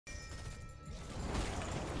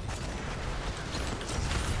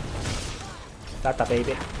땄다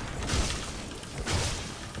베이비.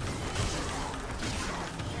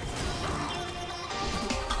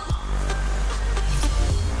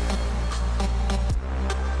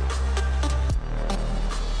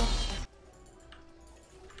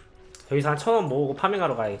 여기서 한 1000원 모으고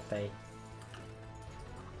파밍하러 가야겠다.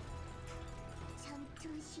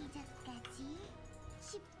 전투 시작까지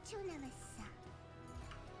 10초 남았어.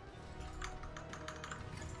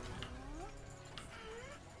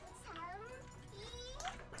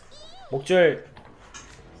 목줄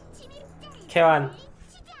캐완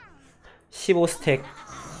 15스택.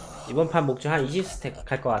 이번 판 목줄 한 20스택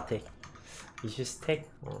갈 것 같아. 20스택?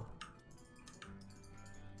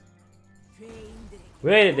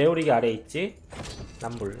 왜 네오릭이 아래에 있지?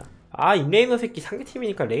 난 몰라. 아, 인레이너 새끼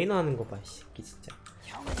상대팀이니까 레이너 하는 거 봐, 이 새끼 진짜.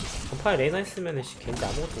 전판에 레이너 했으면은 겐지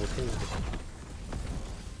아무것도 못했는데.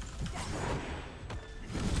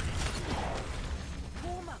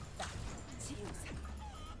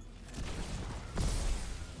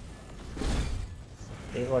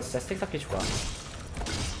 이거 진짜 스택 쌓기 좋아.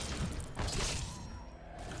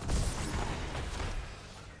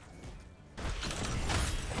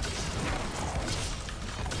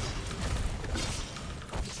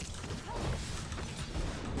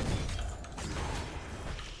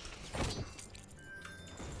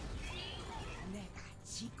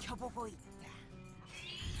 지켜보고 있다.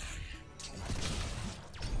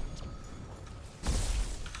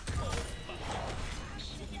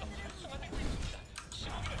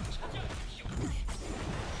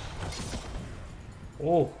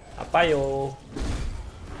 오, 아빠요.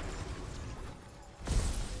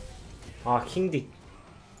 아, 킹딕.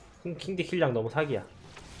 킹딕 킬량 너무 사기야.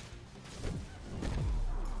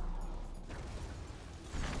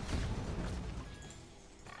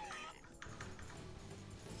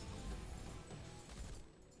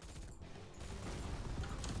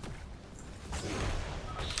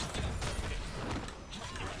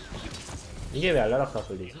 이게 왜 알라락가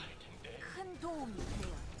걸리지? 큰 도움이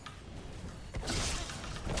돼요.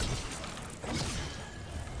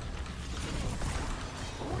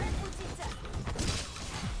 오래부지자.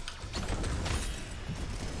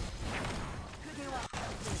 그대와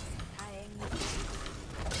함께 다행히.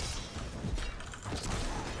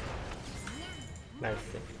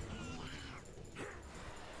 나이스.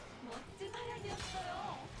 멋진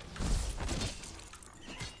하얀이었어요.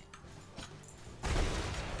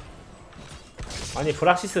 아니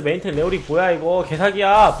브락시스 메인텐 레오릭 뭐야 이거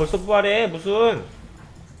개사기야. 벌써 부활해 무슨.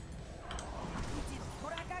 이제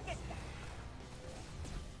돌아가겠다.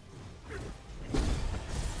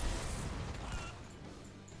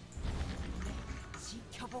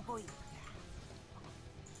 지켜보고 있다.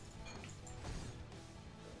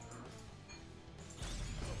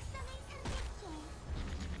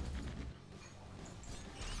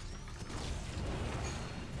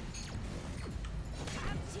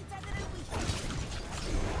 감시자들을 위해.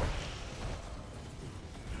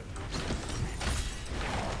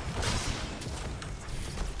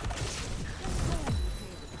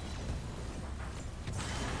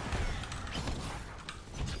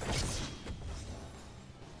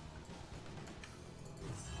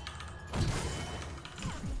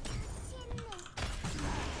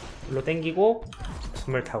 일로 땡기고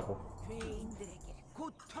숨을 타고. 죄인들에게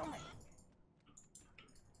고통을.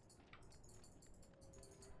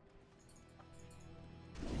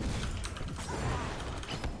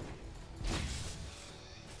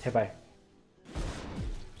 제발.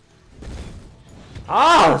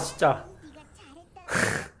 아 진짜.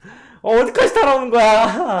 어디까지 따라오는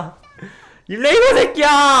거야. 이 레이너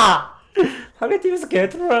새끼야. 상대팀에서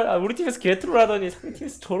개트롤, 우리 팀에서 개트롤 하더니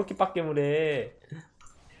상대팀에서 저렇게 빡겜을 해.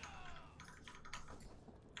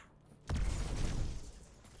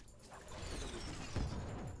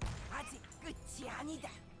 아직 끝이 아니다.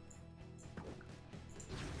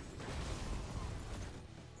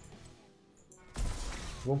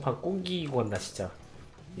 이번 판 꼭 이기고 간다 진짜.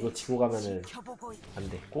 이거 지고 가면은 지켜보고 있다.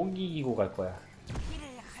 안돼. 꼭 이기고 갈 거야. 길을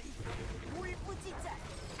할 울부짖자.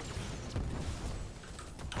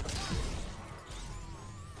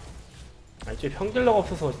 아니 저 평딜러가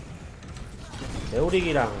없어서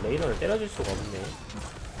네오릭이랑 레이너를 때려줄 수가 없네.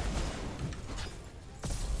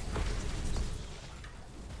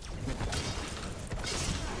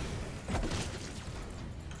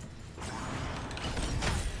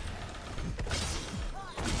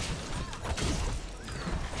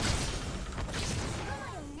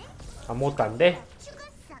 아무것도 안 돼?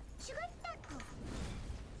 죽었다고.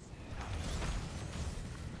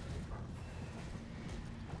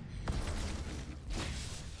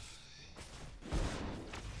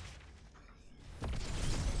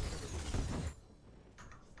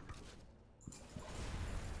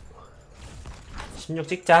 16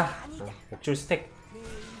 찍자. 목줄 스택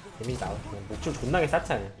데미지 나와. 그냥 목줄 존나게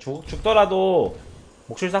쌓자. 그냥 죽더라도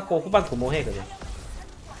목줄 쌓고 후반 도모해 그냥.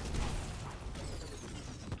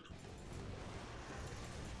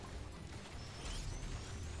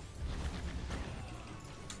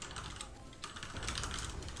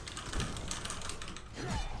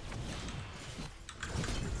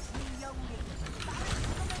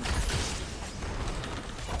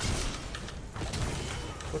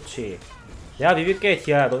 그렇지. 내가 비빌게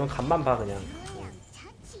디아야. 너는 간만 봐 그냥.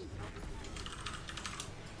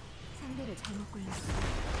 상대를 잘못 골랐어.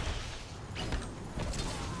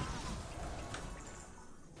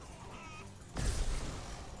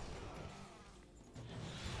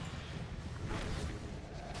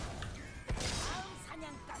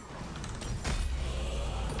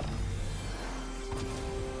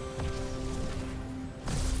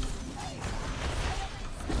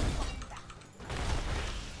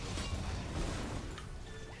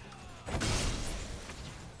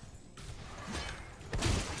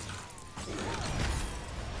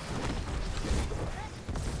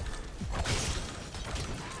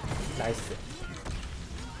 나이스.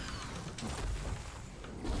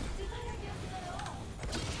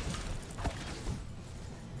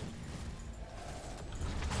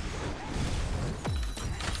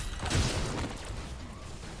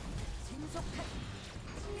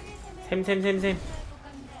 샘.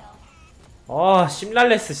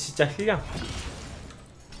 심랄레스 진짜 힐량.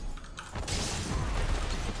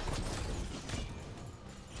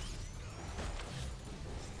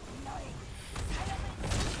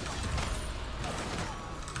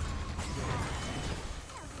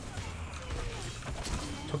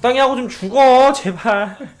 적당히 하고 좀 죽어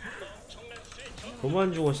제발. 너무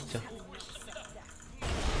안 죽어 진짜.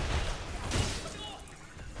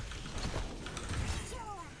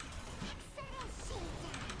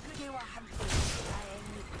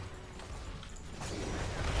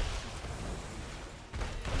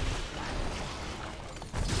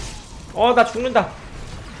 나 죽는다.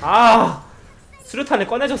 수류탄을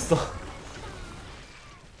꺼내줬어.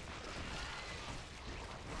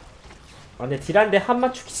 근데 딜한데 한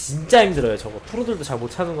맞추기 진짜 힘들어요. 저거 프로들도 잘 못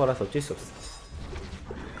차는 거라서 어쩔 수 없어.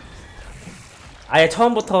 아예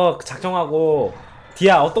처음부터 작정하고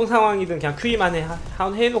디아 어떤 상황이든 그냥 QE만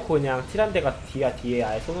해놓고 그냥 딜한데가 디아 뒤에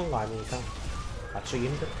아예 쏘는 거 아닌 이상 맞추기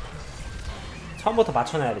힘들어. 처음부터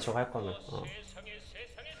맞춰놔야 돼 저거 할 거면.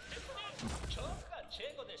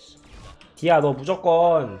 디아 너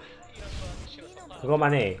무조건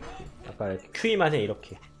그거만 해. 약간 QE만 해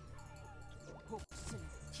이렇게.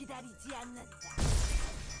 기다리지 않는다.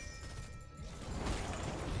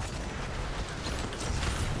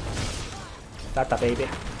 땄다 베이비.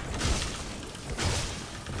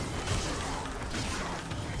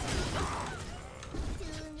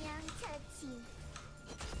 두명 처치.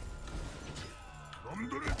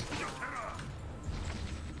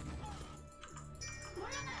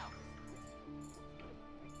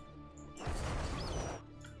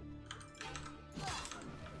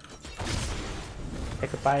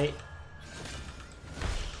 백크바이.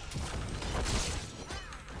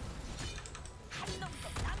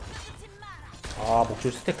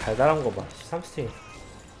 목줄 스택 달달한 거 봐. 13스택.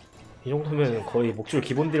 이 정도면 거의 목줄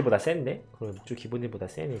기본 딜보다 센데? 그럼 목줄 기본 딜보다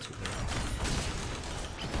세네 지금.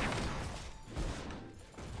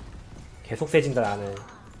 계속 세진다 나는.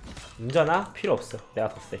 운전아? 필요 없어. 내가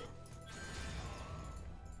더 세.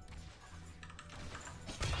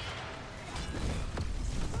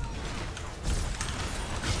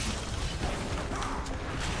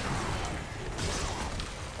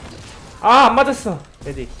 안 맞았어.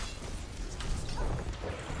 레디.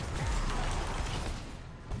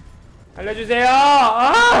 알려주세요.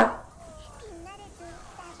 빛나래도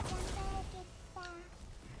딱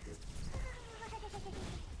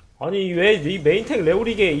아니 왜 이 메인탱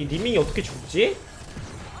레오리게 이 리밍이 어떻게 죽지?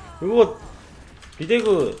 이거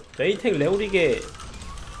미대그 메인탱 레오리게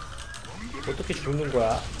어떻게 죽는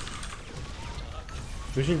거야?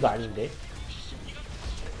 조심도 아닌데.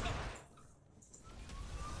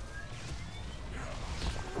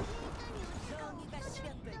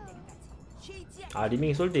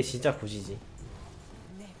 리밍 솔드 진짜 부시지.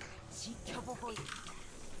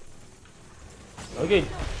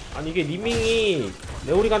 이게 리밍이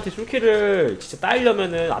레오리한테 술키를 진짜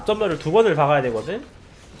따이려면은 앞점러를 2번을 박아야 되거든?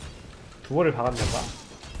 2번을 박았나봐.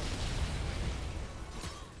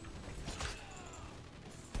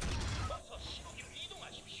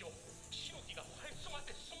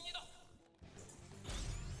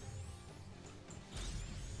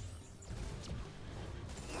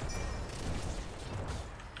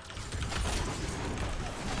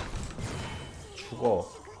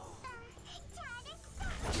 죽어.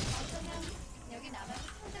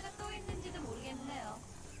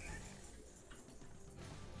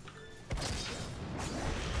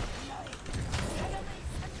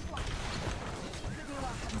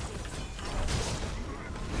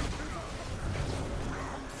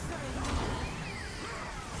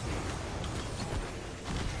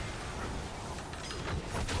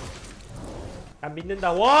 난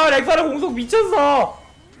믿는다. 와 렉사르 공속 미쳤어.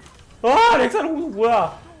 와 렉사르 공속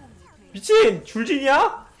뭐야 미친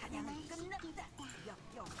줄진이야? 사냥은 끝났다.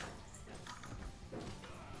 역경.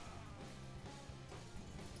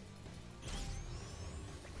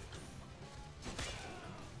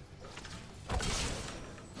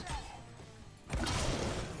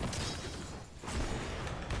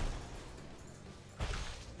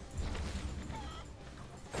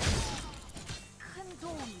 큰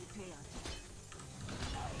도움이 되었다.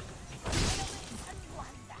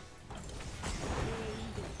 선고한다.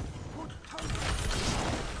 내인들 고통.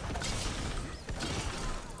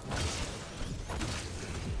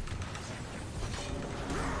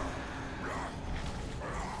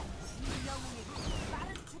 이 영웅에게 빠른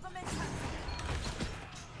죽음의 상.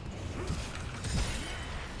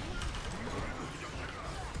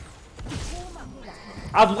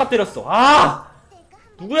 아 누가 때렸어. 아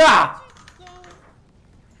누구야?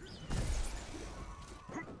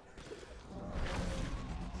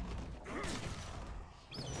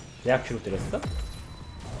 내가 큐로 때렸어?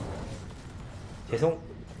 죄송.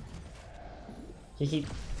 히히.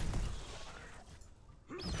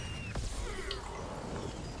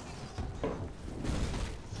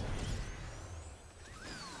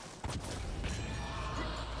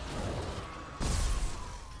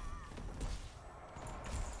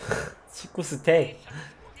 식구 스택.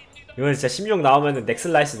 이건 진짜 16 나오면은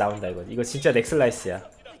넥슬라이스 나온다. 이거 진짜 넥슬라이스야.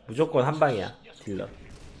 무조건 한 방이야 딜러.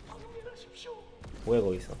 뭐야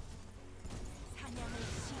거기서. 사냥을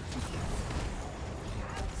시작한다.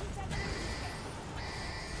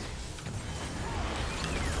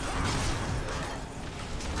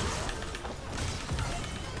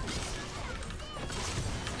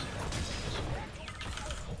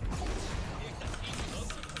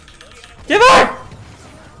 제발!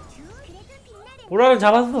 그래도 빛나는 보라는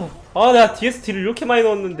잡았어. 아 내가 DS 딜을 이렇게 많이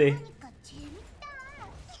넣었는데 거 재밌다.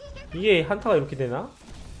 이게 한타가 이렇게 되나?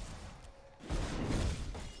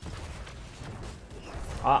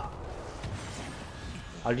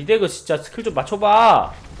 리데그 진짜 스킬 좀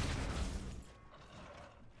맞춰봐.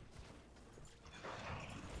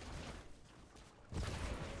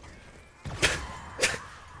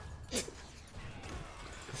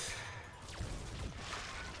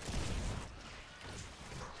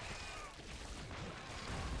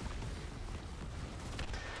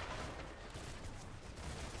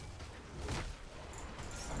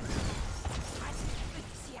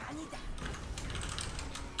 끝이 아니다.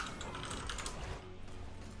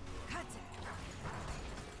 가자.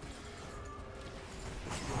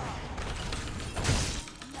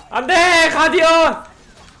 안돼 가디언!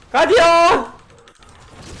 가디언!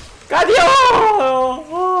 가디언!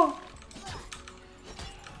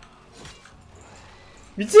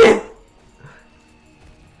 미친!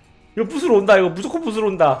 이거 부수러 온다. 이거 무조건 부수러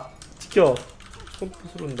온다. 지켜. 무조건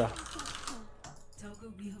부수러 온다.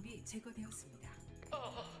 적의 위협이 제거되었습니다.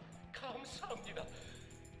 감사합니다.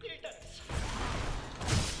 일단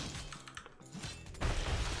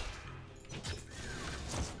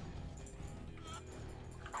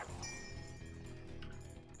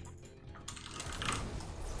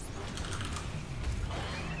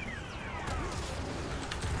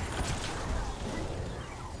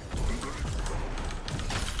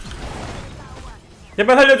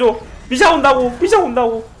제발 살려줘. 비샤 온다고. 비샤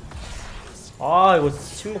온다고. 아 이거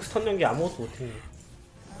침묵 스턴 연기 아무것도 못했네.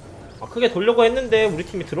 아 크게 돌려고 했는데 우리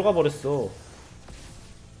팀이 들어가 버렸어.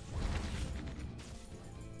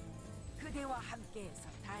 그대와 함께해서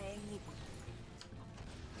다행이고.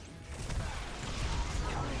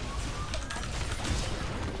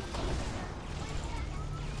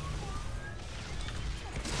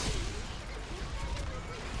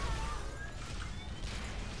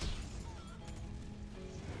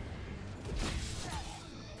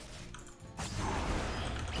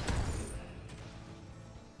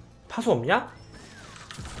 파수 없냐?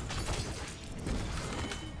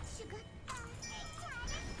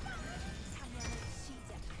 사냥을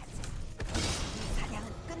시작하자. 이 사냥은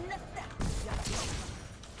끝났다. 역경.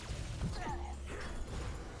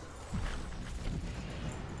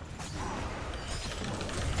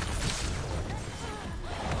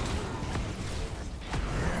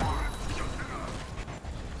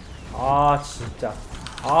 아 진짜.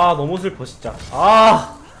 아 너무 슬퍼 진짜.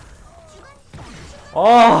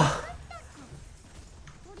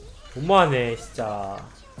 너무하네 진짜.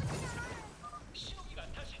 시기가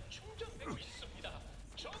다시 충전되고 있습니다.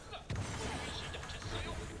 적가 공격이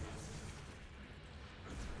시작했어요.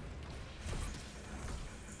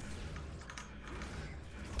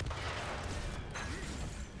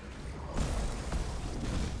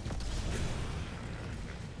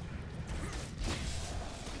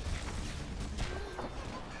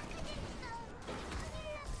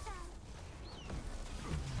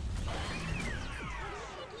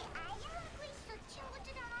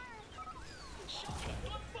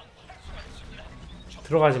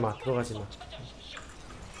 들어가지마 들어가지마.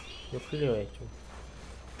 이거 클리어해 좀.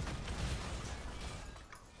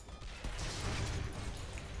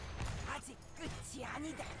 아직 끝이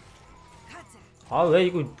아니다. 가자. 아 왜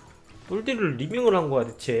이거 뿔디를 리밍을 한 거야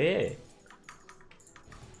대체.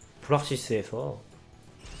 브락시스에서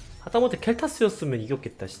하다못해 켈타스였으면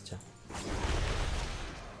이겼겠다 진짜.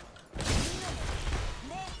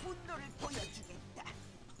 내 분노를 보여주겠다.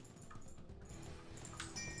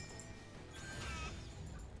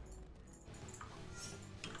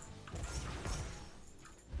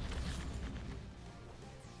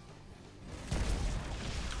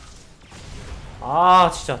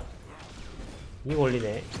 아 진짜 이거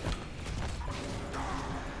걸리네.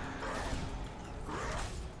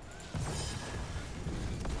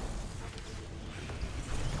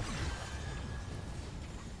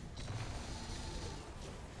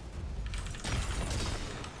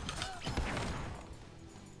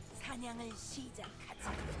 사냥을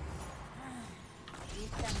시작하자.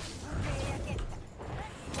 일단 후퇴해야겠다.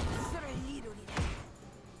 목표를 이루리라.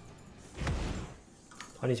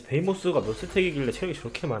 아니 베이모스가 몇 스택이길래 체력이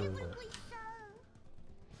저렇게 많은 거야.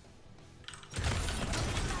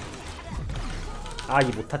 아 이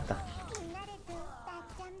못탔다. 빛나래도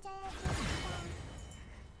낮잠 자야지.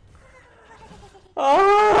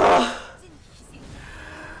 아 찐 희생.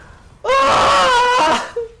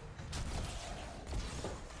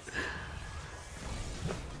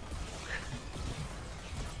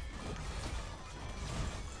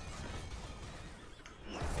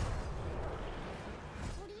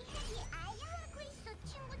 우리 핵이 아야 하고 있어,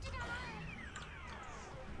 친구들아.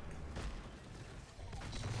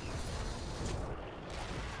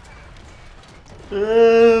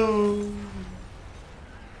 으